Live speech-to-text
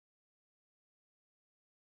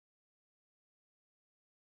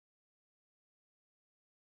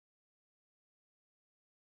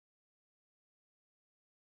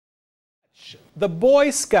The Boy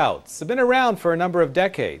Scouts have been around for a number of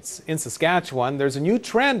decades. In Saskatchewan, there's a new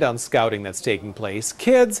trend on scouting that's taking place.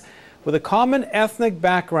 Kids with a common ethnic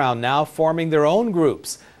background now forming their own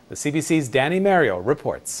groups. The CBC's Danny Mario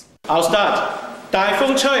reports. I'll start. 大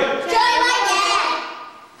風吹.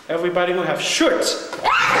 Everybody who have shirts.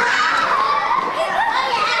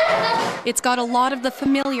 It's got a lot of the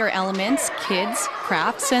familiar elements, kids,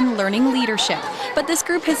 crafts, and learning leadership. But this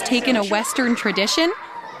group has taken a Western tradition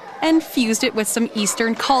and fused it with some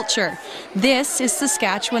Eastern culture. This is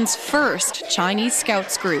Saskatchewan's first Chinese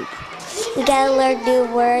Scouts group. We gotta learn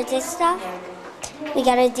new words and stuff. We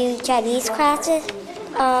gotta do Chinese classes.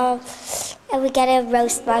 And we gotta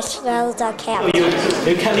roast marshmallows on camp. You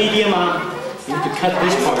cut the you have to cut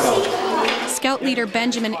this part out. Scout leader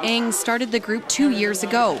Benjamin Eng started the group 2 years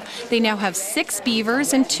ago. They now have 6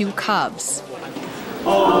 beavers and 2 cubs.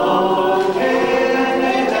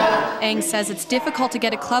 Eng says it's difficult to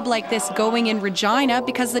get a club like this going in Regina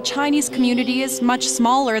because the Chinese community is much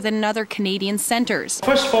smaller than in other Canadian centres.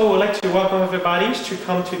 First of all, we'd like to welcome everybody to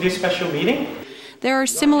come to this special meeting. There are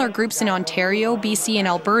similar groups in Ontario, BC, and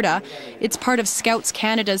Alberta. It's part of Scouts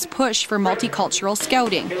Canada's push for multicultural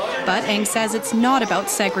scouting. But Eng says it's not about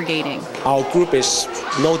segregating. Our group is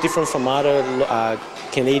no different from other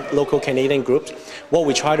local Canadian groups. What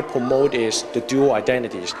we try to promote is the dual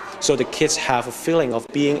identities. So the kids have a feeling of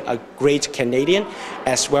being a great Canadian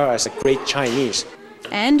as well as a great Chinese.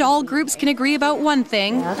 And all groups can agree about one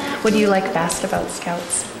thing. What do you like best about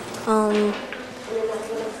Scouts?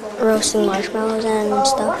 Roasting marshmallows and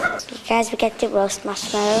stuff. Guys, we get to roast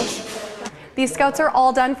marshmallows. These Scouts are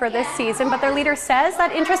all done for this season, but their leader says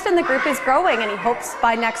that interest in the group is growing, and he hopes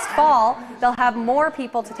by next fall they'll have more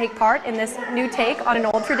people to take part in this new take on an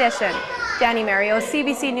old tradition. Danny Mario,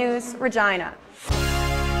 CBC News, Regina.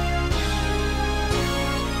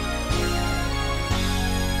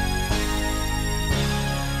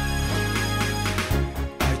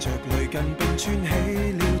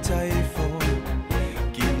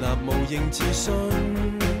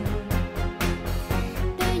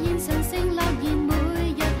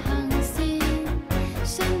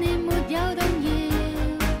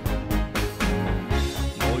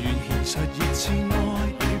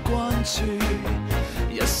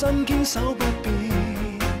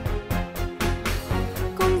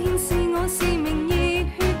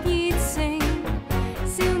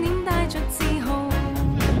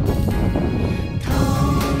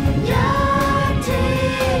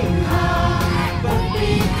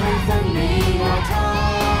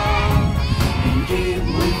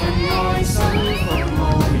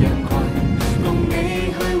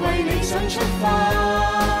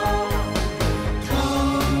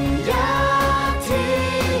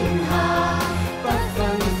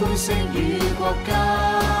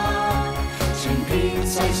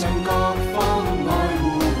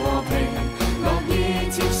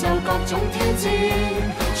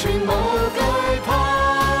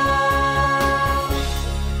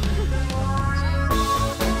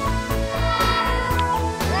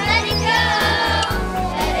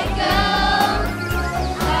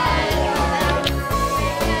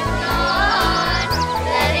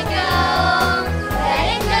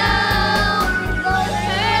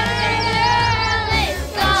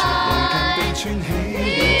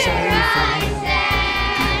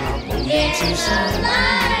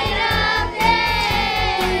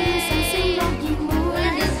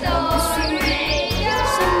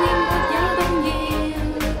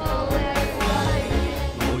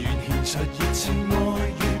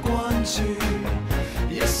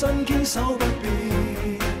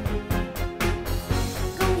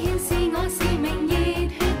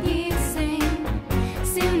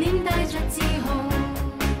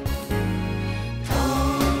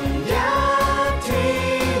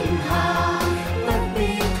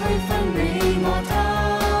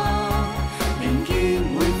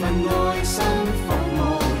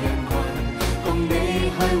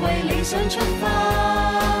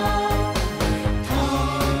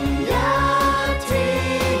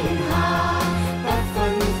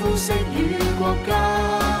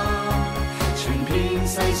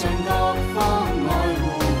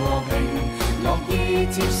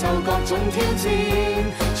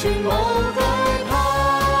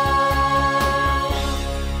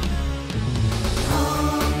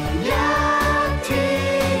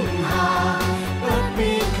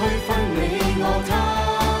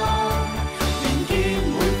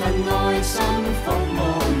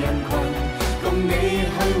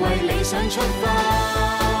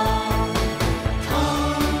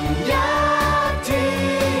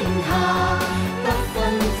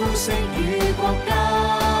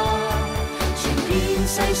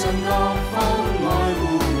 世上各方愛護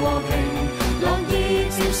和平，樂意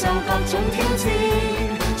接受各種挑戰，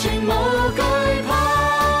全無懼怕。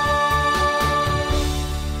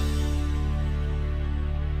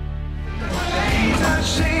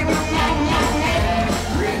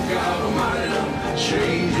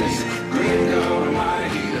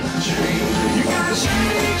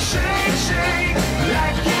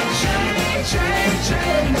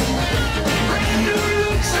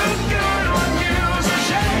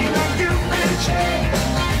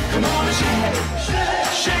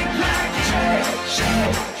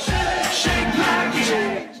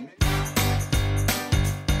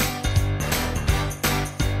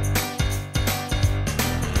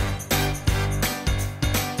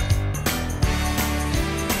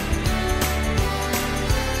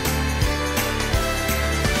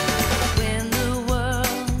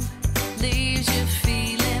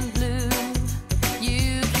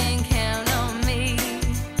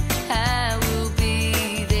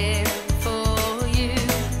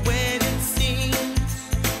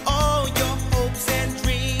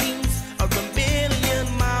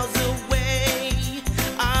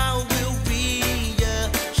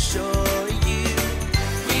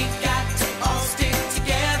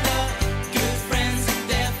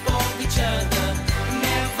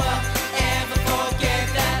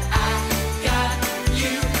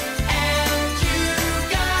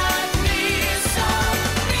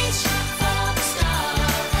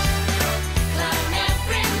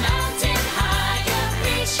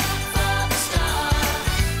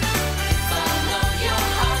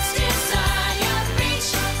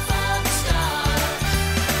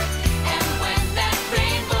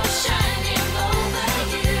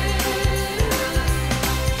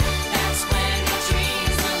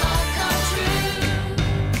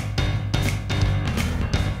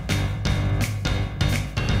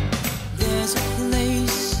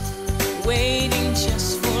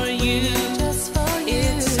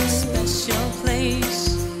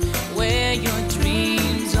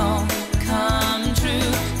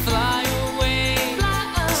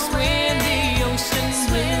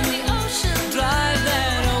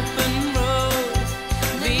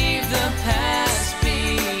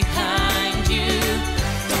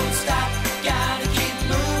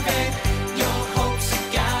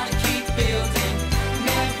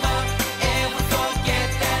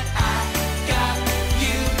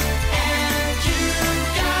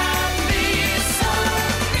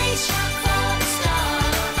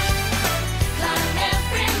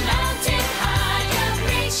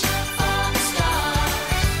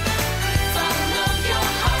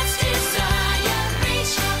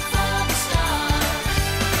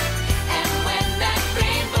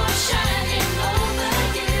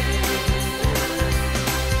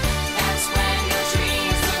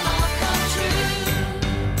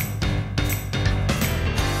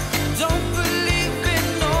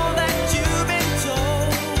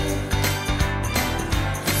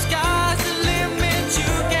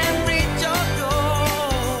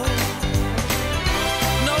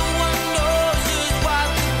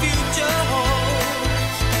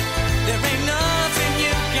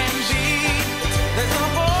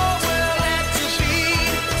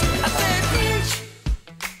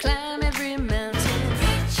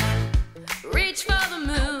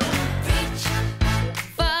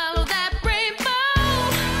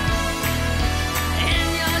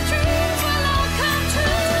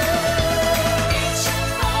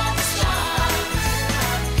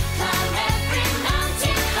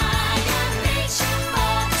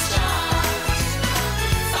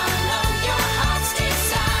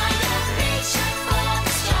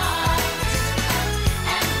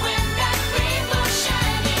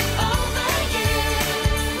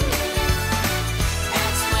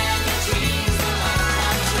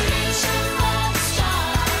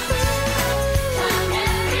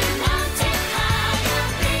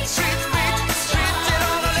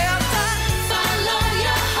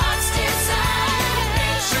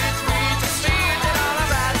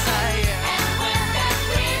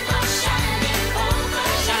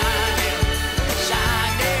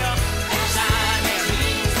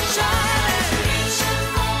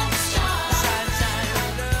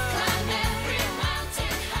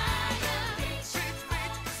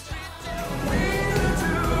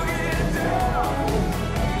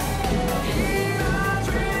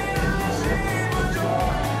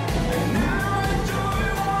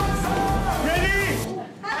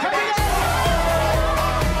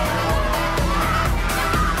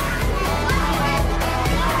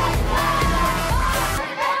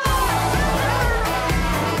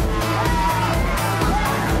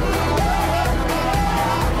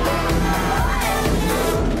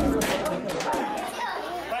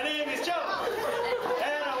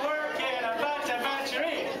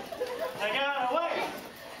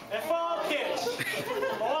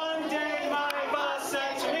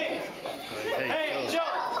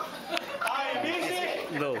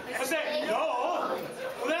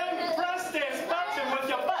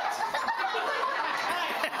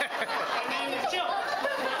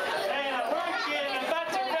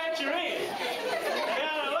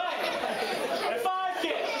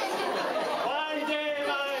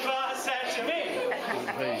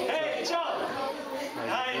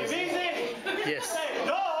Yes. Say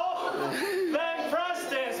no. Then press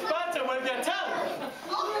this button with your tongue.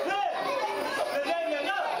 Then you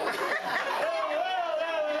know.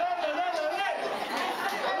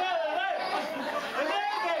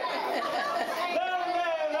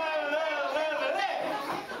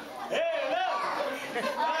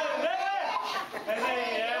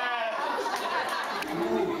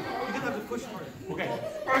 Okay.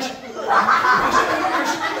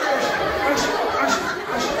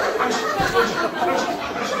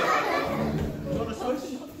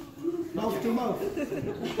 Mouth to mouth.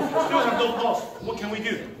 Still have no pulse. What can we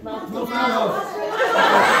do? Mouth to mouth.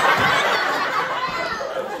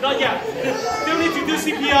 Not yet. Still need to do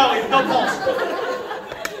CPR with no pulse.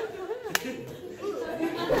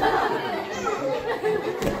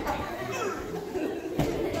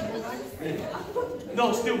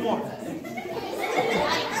 No, still more.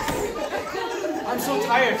 I'm so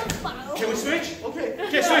tired. Can we switch? Okay.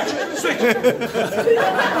 Okay, switch.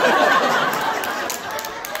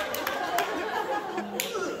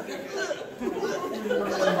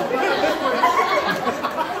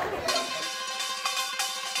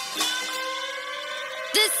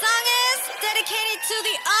 This song is dedicated to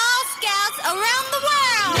the all scouts around the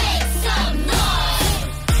world. Make some noise.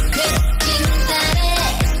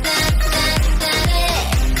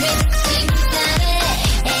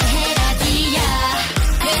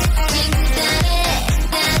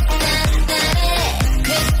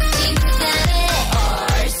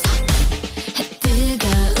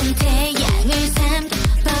 뜨거운 태양을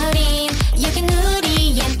삼켜버린 여긴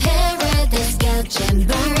우리의 Paradise Scout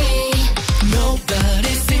Jamboree.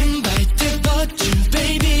 Nobody's invited but you,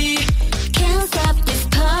 baby. Can't stop this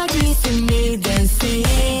party, see me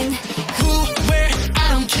dancing. Who, where, I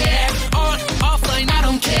don't care. On, offline, I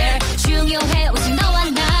don't care. 중요해 오직 너와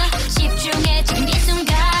나. 집중해 지금 이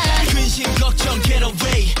순간. 근심 걱정 get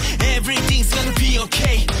away. Everything's gonna be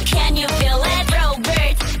okay. Can you feel it,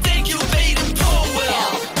 Robert? Thank you, Baden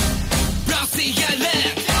Powell. Rousey and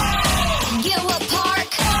left. Gilwa Park.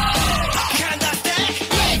 Kinda stack.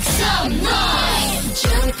 Make some noise.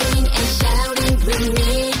 Jumping and shouting with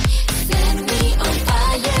me. Set me on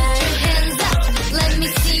fire. Hands up, let me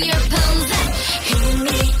see your pose up. Hit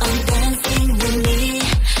me on dancing with me.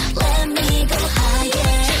 Let me go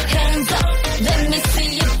higher. Hands up, let me see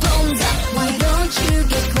your bones up. Why don't you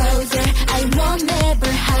get closer? I won't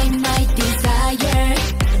never hide my desire.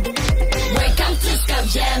 Welcome to Scout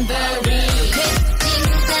Jamboree.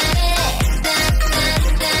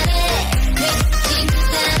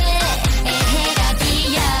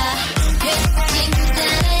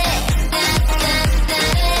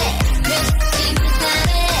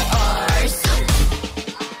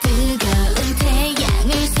 뜨거운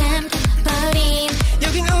태양을 삼켜버린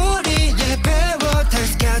여긴 우리의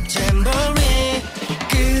Paradise Scout Jamboree.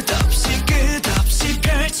 끝없이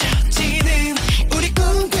펼쳐지는 우리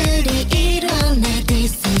꿈들이 일어나.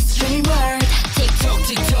 This is dream world.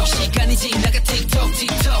 틱톡 시간이 지나가 틱톡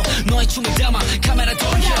너의 춤을 담아 카메라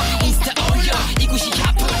돌려 인스타 올려 이곳이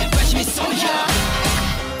핫플 관심이 쏠려.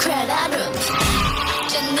 크레다룸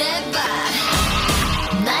제네바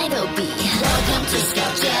나이로비. Welcome to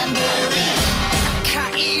Scout Jamboree.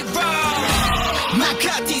 카이로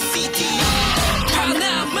마카티 시티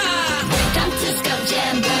파나마. Welcome to Scout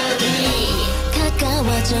Jamboree.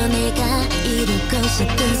 가까워져 내가 이루고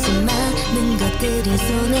싶은 수많은 것들이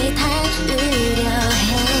손에 닿으려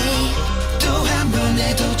해. 또 한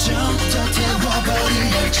번의 도전 더 태워버린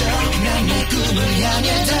열정. 난 내 꿈을 향해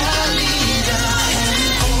달리려 해.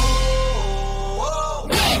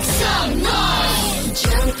 Make some noise.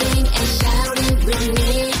 Jumping and shouting with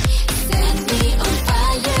me. Set me on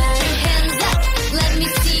fire. Hands up, let me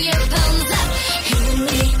see your pose up. Hit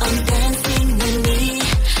me on dancing with me.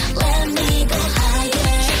 Let me go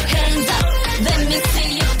higher. Hands up, let me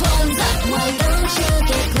see your pose up. Why don't you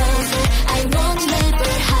get closer? I won't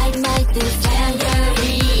never hide my desire.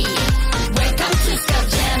 Welcome to Scout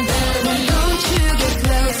Jamboree. Why don't you get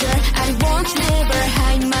closer? I won't never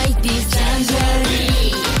hide my desire.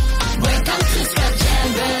 Welcome to Scout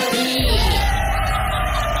Jamboree.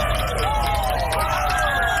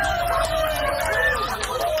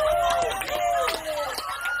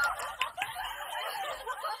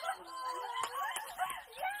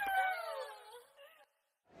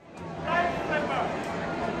 Right flipper.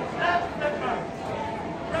 Left flipper.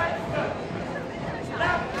 Right foot.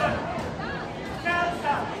 Left foot. Chest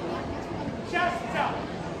up. Chest up.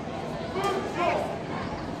 Good job.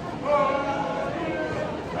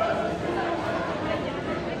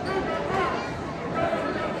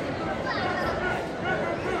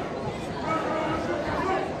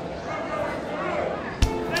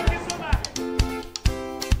 Thank you so much.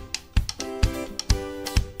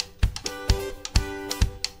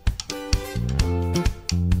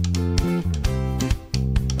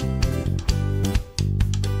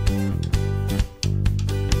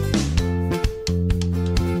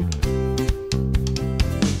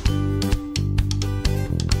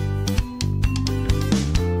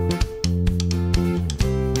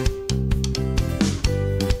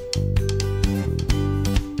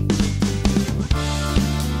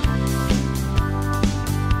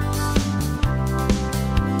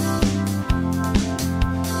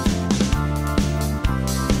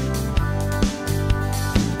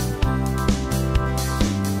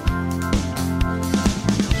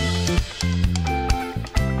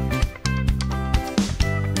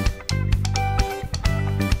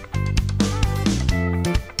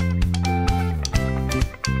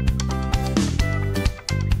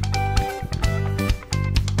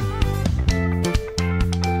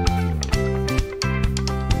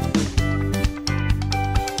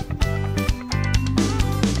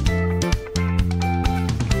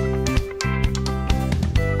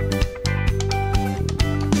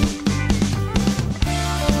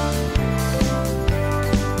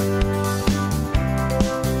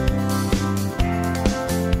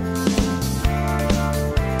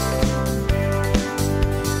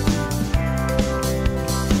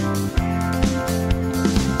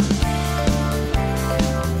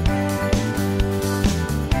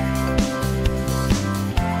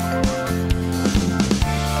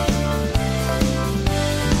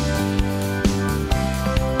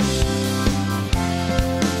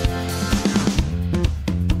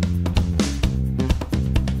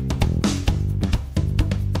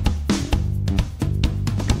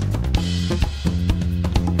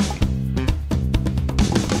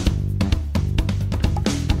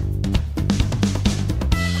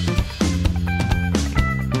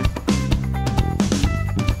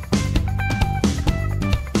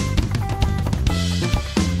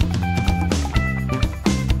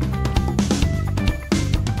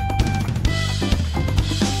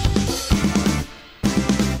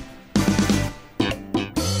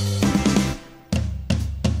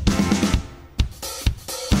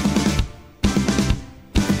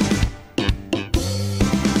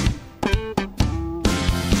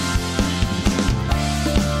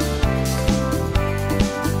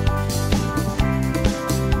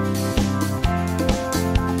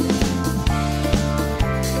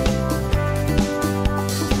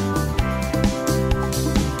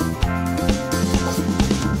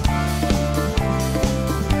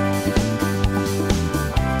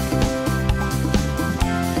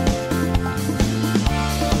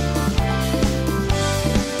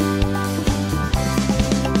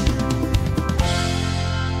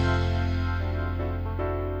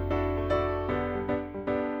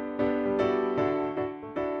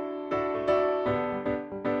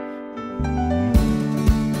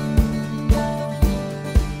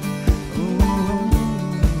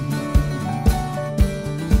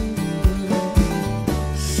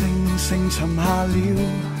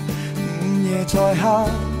 在刻，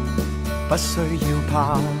不需要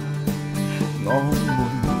怕。我們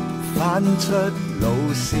翻出老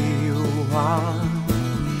笑話，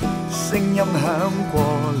聲音響過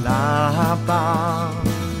喇叭。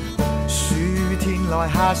暑天來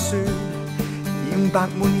下雪，染白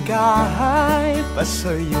滿街，不需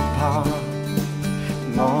要怕。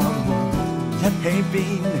我們一起邊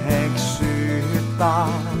吃雪吧，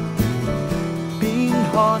邊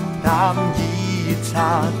看淡熱茶。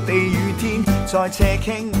地與天在斜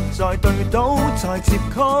傾，在對倒，在接曲。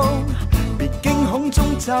別驚恐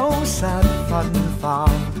中走失分化，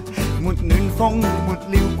沒暖風，沒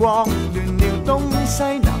了光，亂了東西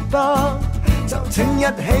南北，就請一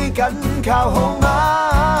起緊靠好嗎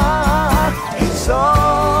 ？It's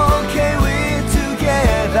okay we're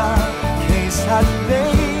together， 其實你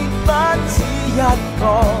不止一個。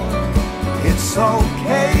It's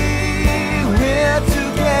okay we're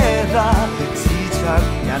together， 自着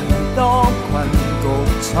人多困局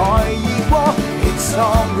才易過。It's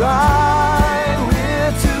alright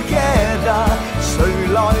we're together， 誰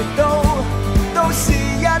來都是一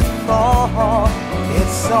夥。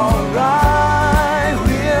It's alright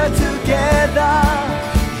we're together，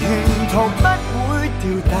 沿途不會掉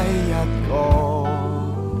低一個。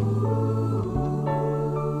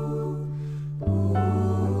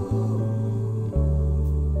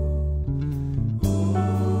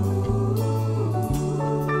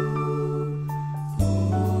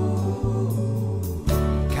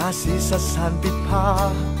假使失散別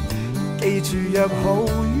怕，記住約好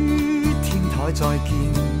於天台再見，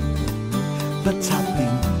不插電，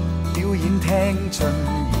表演聽進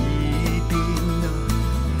耳邊，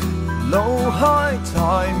路開在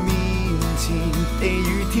面前，地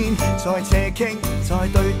與天在斜傾，在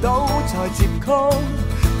對倒，在接曲，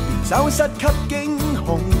別走失給驚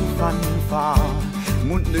恐分化，沒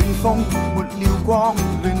暖風，沒了光，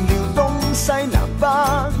亂了東西南北，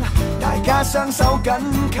大家雙手緊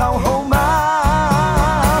扣好嗎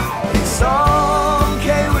 ？It's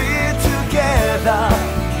okay we're together，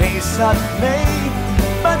 其實你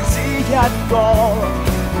不止一個。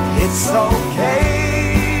It's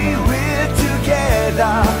okay we're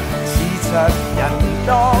together， 似着人多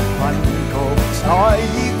困局才易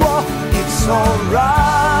過。It's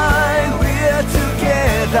alright we're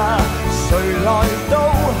together， 誰來都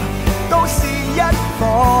是一夥。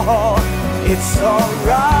It's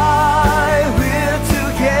alright we're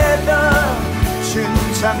together， 全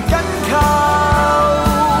場緊扣。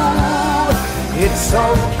It's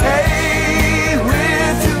okay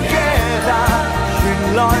we're together， 原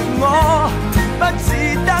來我不只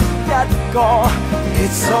得一個。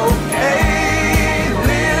It's okay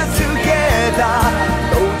we're together，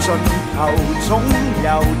 到盡頭總有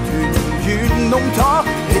團圓弄妥。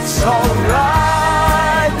It's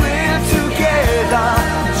alright we're together，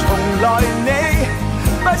 從來你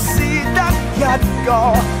不是得一個。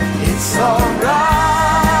It's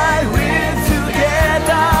alright we're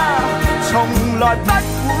together， 從來不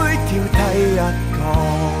會掉低一個。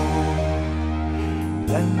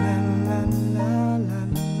啦啦啦啦